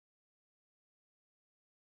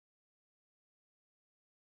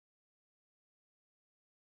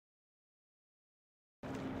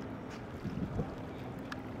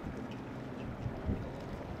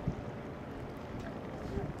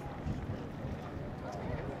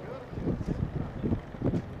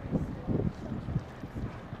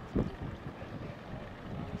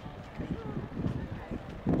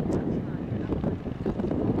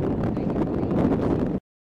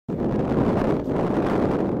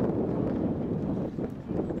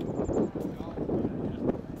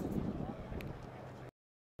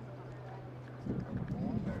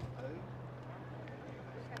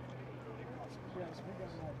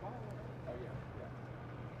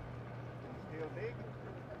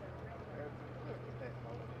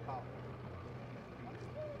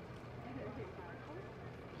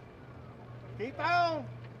Keep on.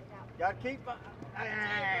 Gotta keep on.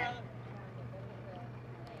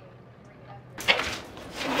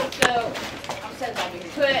 So,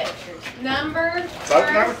 put number.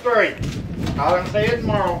 Vote number 3. I'll see you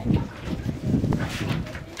tomorrow.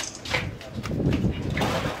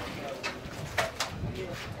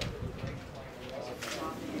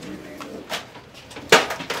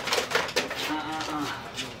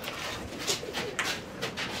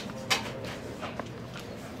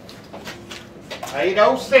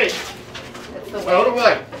 $8.06. Throw it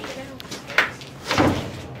away.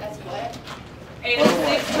 That's what?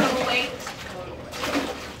 806 total weight.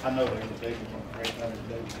 I know there's a big one.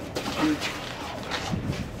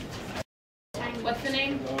 What's the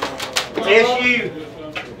name?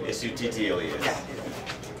 S-U-T-T-L-E-S.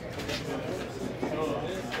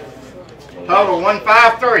 Total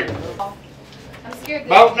 153. I'm scared.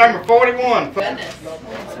 Vote number 41. Goodness.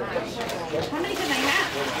 How many can they have?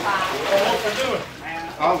 5.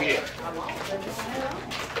 Oh yeah.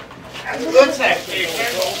 That's a good sack.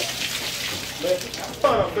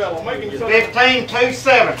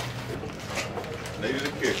 15-2-7. Needed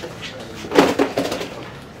a kicker.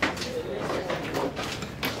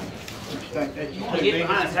 You get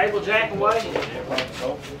behind a table jack and wait.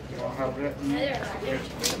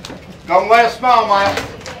 Gonna weigh a small mile.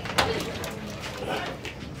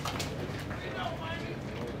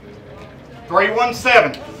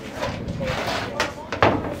 $317.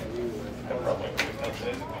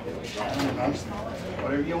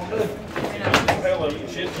 Whatever you want to do. Hello, you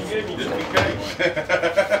shit you gave me just in case.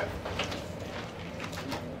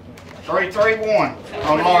 331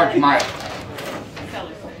 on large mile.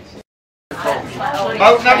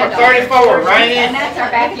 Vote number 34, Rainy. And that's our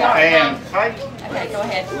backyard. And Okay, go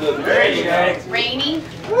ahead. There you go. Rainy.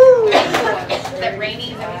 34. Is that Rainy?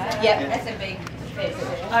 Yep, that's a big fish.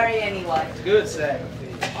 R-A-N-E-Y. Good sack.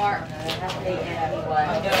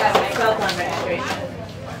 R-A-N-E-Y. That's 12 on registration.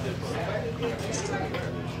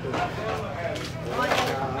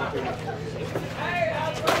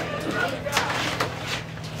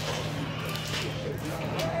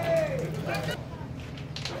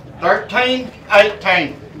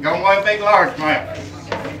 $13.18. Gonna weigh a big large mile.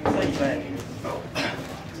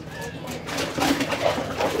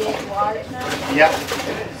 Yep.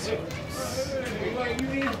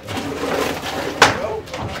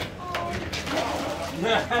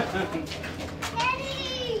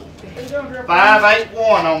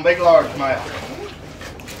 $581 on big large mile.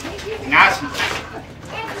 Nice one.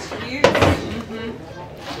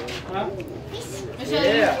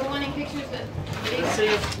 Michelle, you were wanting pictures of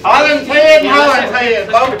Holland's head and Holland's head,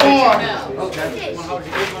 both one.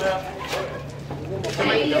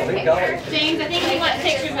 James, I think we want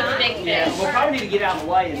pictures of the big fish. Yeah, we'll probably need to get out of the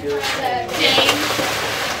way and do it.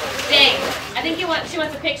 James, I think she wants a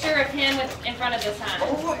picture of him in front of the sign.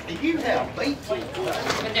 Oh, what do you have? With those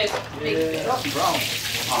big fish. Something's wrong.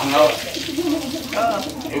 I know.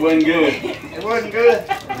 It wasn't good. It wasn't good.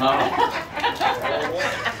 No.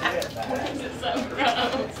 This is so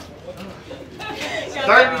gross.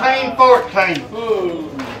 13-14.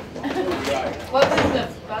 What was the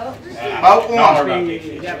boat? Boat one.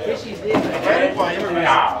 Yeah, fishies did. That's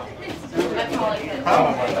all it is.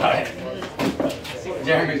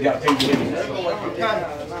 Jeremy's got 2 kids.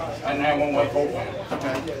 And that one way forward.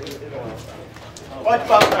 What's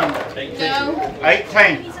boat number? 18. 18.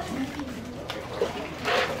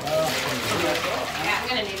 Yeah, I'm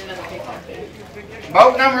gonna need another picture.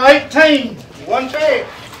 Boat number 18. One big.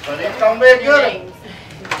 But it's gonna be a good one.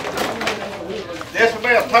 This will be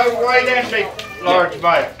a total weight and big large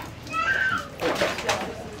bite.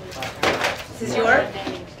 This is York?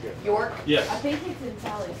 York? Yes. I think it's in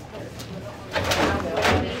Sally's purse.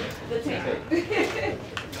 The two.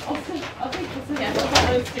 I'll take this again.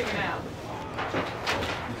 Those sticking out.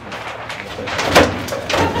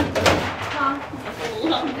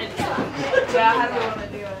 Yeah, how do we want to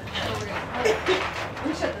do it?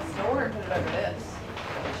 We shut this door and put it over this.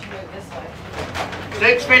 We should move this way.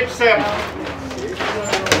 657.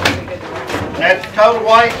 That's total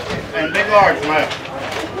weight and big large mouth.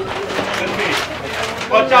 Good fish.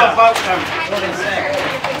 What's y'all boat number?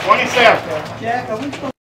 27. Jack, are we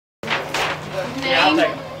supposed Yeah, I'll take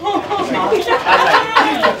it. Well,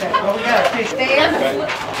 we got a fish.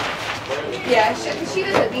 Yeah, she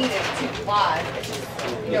doesn't need it too wide. It's just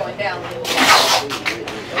going down.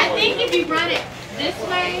 I think if you run it this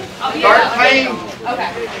way, oh yeah. 13.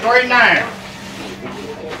 Okay. 39.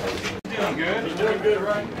 Doing good. You're doing good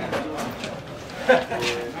right now.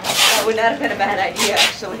 That would not have been a bad idea,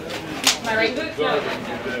 actually. My rain boots? No.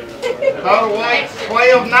 Total weight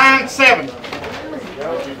 12,970.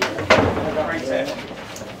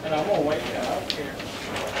 And I'm gonna wait. I don't care.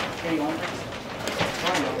 Okay, you want it?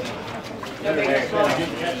 No big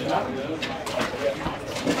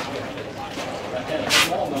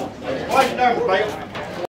small. What's your number, babe?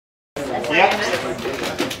 Yep.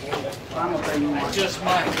 It's just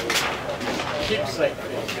my keepsake.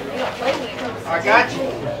 I got you.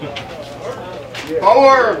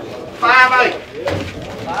 458. 5'8".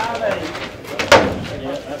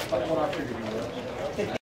 Yeah, that's what I figured he was.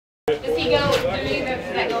 Does he go, does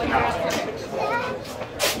that go in your house?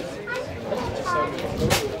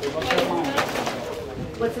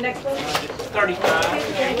 What's the next one? 35.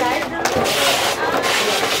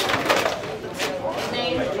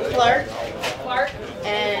 Name? Clark. Clark.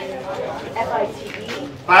 And F-I-T-E.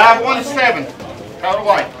 517. Total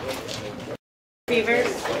weight.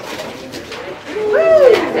 Beavers. Woo!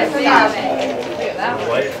 That's the guy. That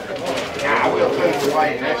one. Yeah, I will put it away.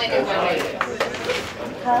 I only do one day.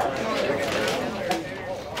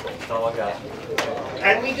 That's all I got.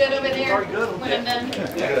 Are we good over there when I'm done? I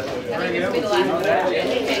think this will be the last one.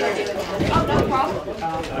 Oh, no problem.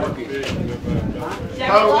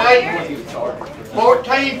 Total weight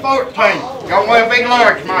 1414. Going with a big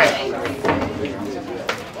large, mate.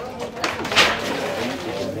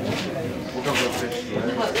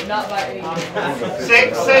 Not by me.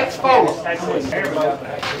 664.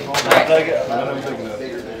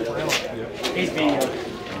 He's being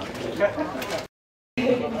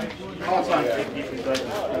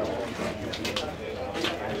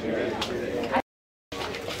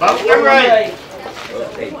Vote number 8.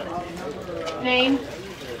 Name?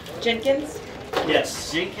 Jenkins?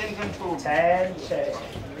 Yes. Jenkins and Full. Tad check.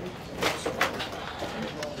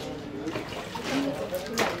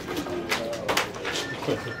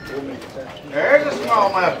 There's a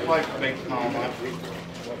smallmouth place, a big smallmouth.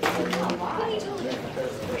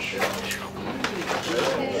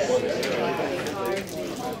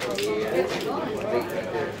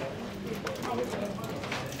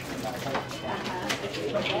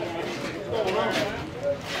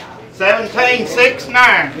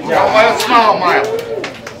 $17.69. Go with a smallmouth.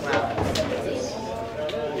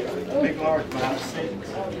 Big largemouth.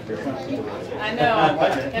 I know.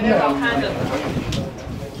 And there's all kinds of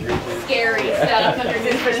scary stuff. Is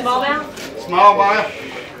this for smallmouth? Smallmouth.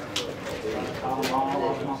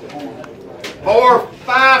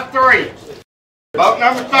 453. Boat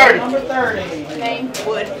number 30. Number 30. Name?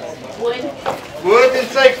 Wood. Wood? Woods and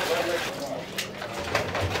Secret.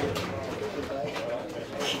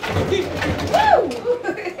 Woo!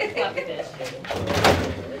 Love this.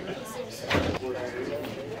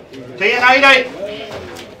 1088.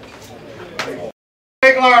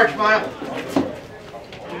 Big largemouth.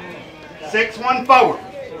 614.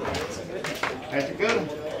 That's a good one.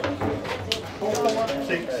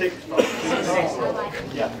 664.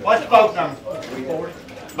 Yeah. What's the boat number? 40.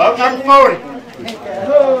 Boat number 40.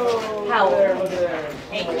 How old?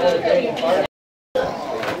 There you go.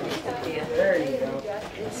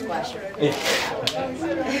 Splasher.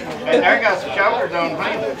 And there got some shoulders on him.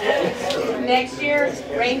 Next year,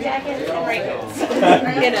 rain jackets and raincoats.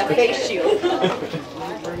 And a face shield.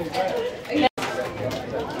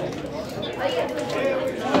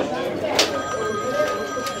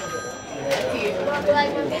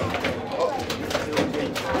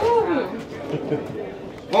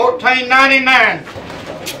 $14.99.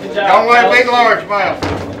 Good Don't job. wear big largemouth.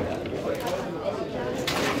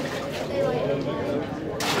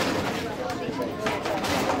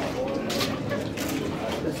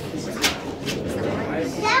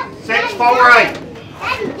 $648.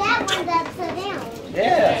 Daddy, that one's upside down.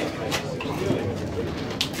 Yeah.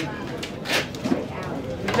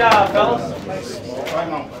 Good job, fellas. Hang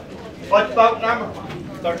on. What's boat number?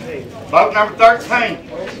 13. Boat number 13.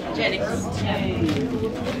 Jennings.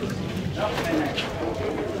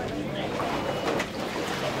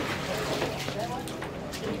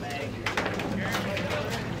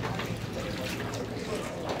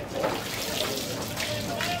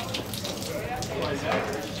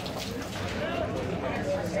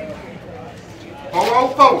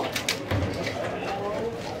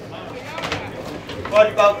 What's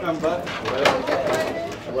your boat number, bud?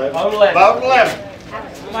 11. Boat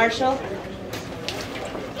 11. Marshall.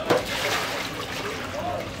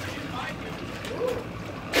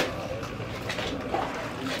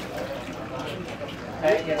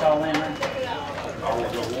 Hey, gets all in there.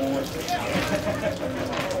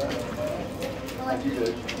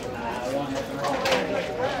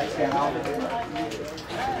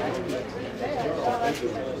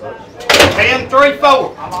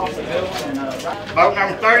 10-3-4. I'm off the bill and Vote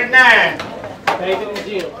number 39. David and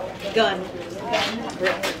Jill. Gun.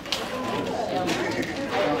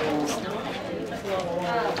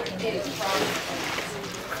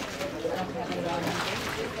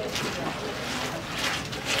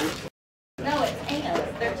 No, it's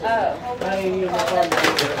ants. They're just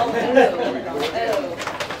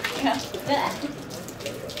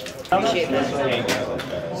Oh.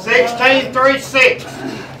 16-3-6.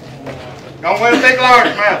 Gonna win a big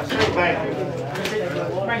largemouth.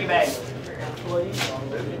 Bring it back.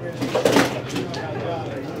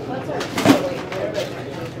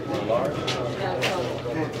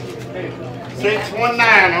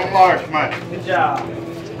 619 on largemouth. Good job.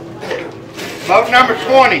 Vote number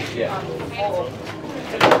 20.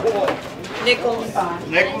 Nichols.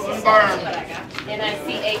 Nichols and Burns.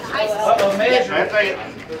 N-I-C-H-O-L. Uh-oh, measure. That's it.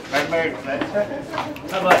 That's measured. That's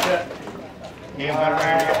How about that? yeah, better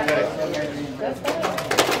measure that.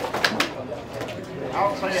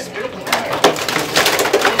 I'll say it's good.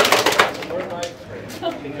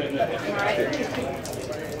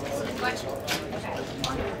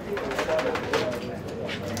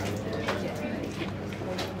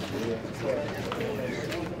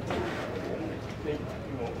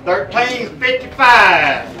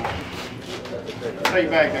 $13.55. Stay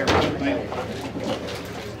back there, man.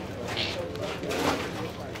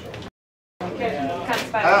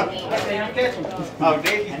 Oh,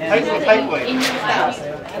 did you? Take some tape with you.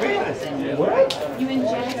 What? You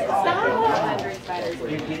inject stop. 100 spiders.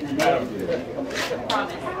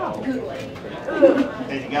 Promise. Google it.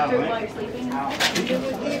 Did you got it? While you're sleeping.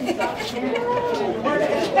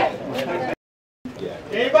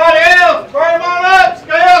 Anybody else? Bring them on up.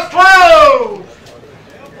 Scales closed.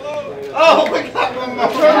 Oh, we got one more.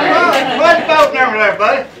 What's vote number there,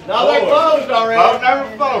 buddy? No, they're closed already. Vote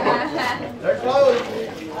number 4. They're closed.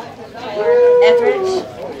 Etheridge.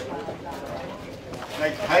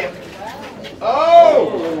 Next tape.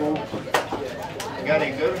 Oh! You got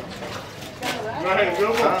any good? You got any good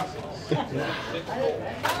ones? I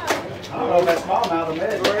don't know if that's small now, the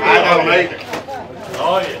measure. I don't either.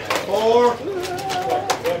 Oh, yeah. 4.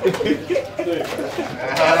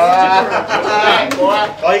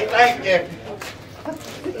 Wait, thank you.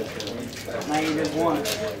 Now you just won.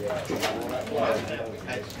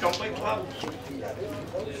 Don't be close.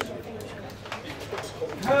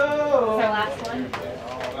 Is our last one?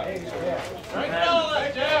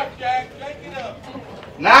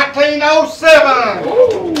 1907.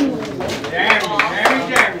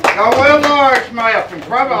 Go well largemouth and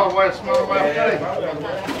probably well smallmouth too.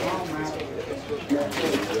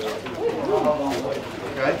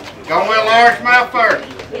 Okay. Go well largemouth first.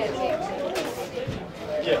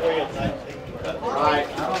 Right.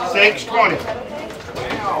 620.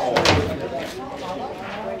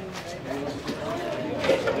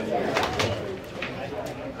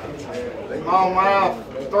 Smallmouth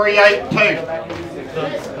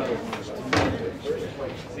 382.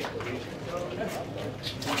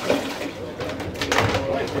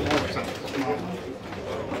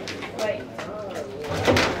 Wait.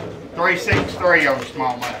 363 on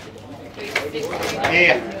smallmouth. 363.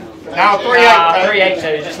 Yeah. Now 382.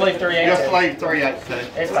 382. Just leave 382. Just leave 382.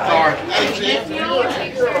 It's fine. Sorry.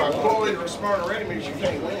 You're a poorly smart already means you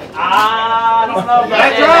can't win. I don't know about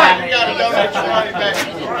That's that. right. You gotta go that money back to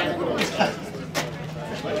the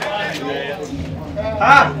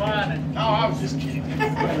Huh? No, I was just kidding.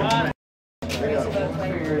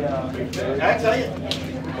 That's it.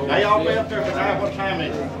 They all be up there tonight. What time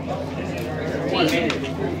is it? 1 minute.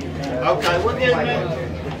 Okay, we'll get them in.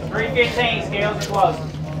 3:15. Scales are closed.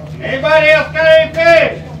 Anybody else got any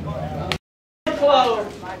fish? Closed.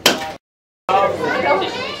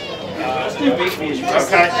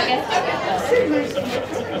 Okay.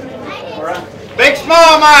 All right. Big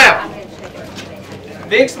smallmouth.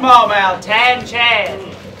 Big smallmouth, Tad and Chad.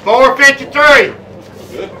 453.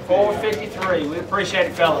 453. We appreciate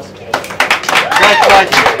it, fellas.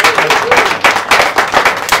 Congratulations.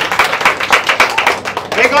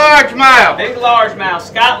 Big largemouth. Big largemouth,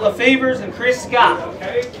 Scott Lefevers and Chris Scott.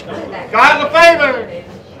 Got the favor.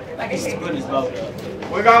 I guess he's putting his boat up.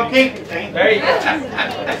 We're going to keep it, team. There you go.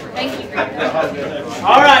 Thank you.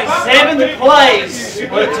 All right, 7th place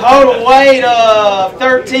with a total weight of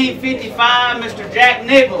 1355, Mr. Jack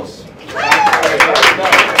Nichols.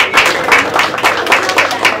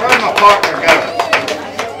 Where'd my partner go?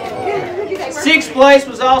 6th place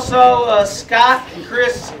was also Scott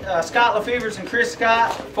Lefevers and Chris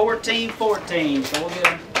Scott, 1414. So we'll get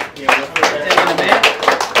them. Yeah, we'll put that in a minute.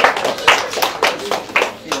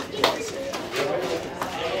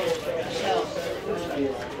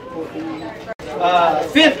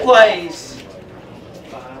 5th place,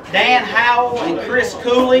 Dan Howell and Chris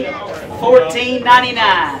Cooley,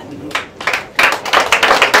 $14.99.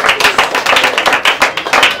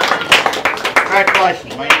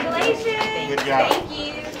 Congratulations, man. Congratulations. Good job. Thank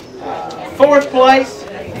you. Fourth place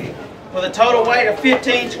with a total weight of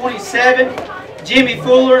 1527, Jimmy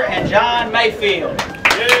Fuller and John Mayfield.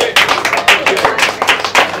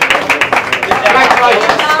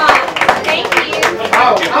 Congratulations. Thank you.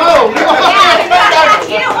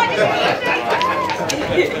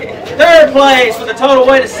 Third place with a total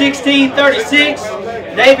weight of 1636,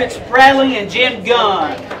 David Spradling and Jim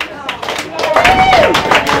Gunn.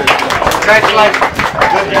 Congratulations.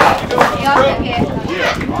 Good job.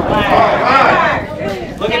 All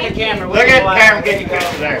right. Look at the camera. Look at the camera. Get your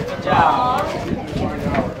picture there. Good job.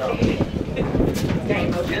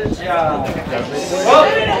 Good job.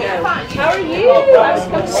 How are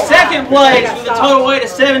you? Second place with a total weight of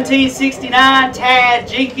 1769, Tad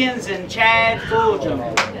Jenkins and Chad Fulgham.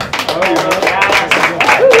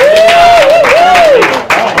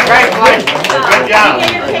 Congratulations. Good job.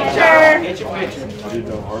 Get your picture. Get your picture. Thank you.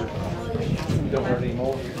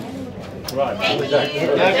 Good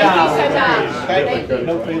Thank job. you so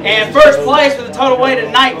much. And first place with a total weight of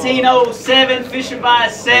 1907, fishing by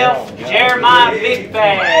himself, Jeremiah Big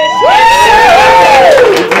Bass.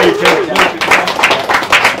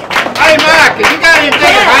 Hey, Mike, if you got anything to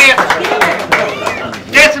hand,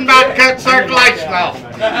 Jetson about to cut circulation off.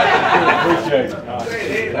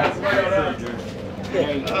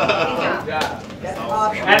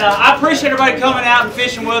 And I appreciate everybody coming out and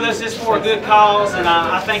fishing with us. It's for a good cause, and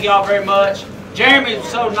I thank y'all very much. Jeremy was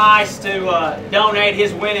so nice to donate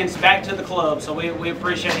his winnings back to the club, so we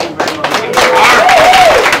appreciate him very much.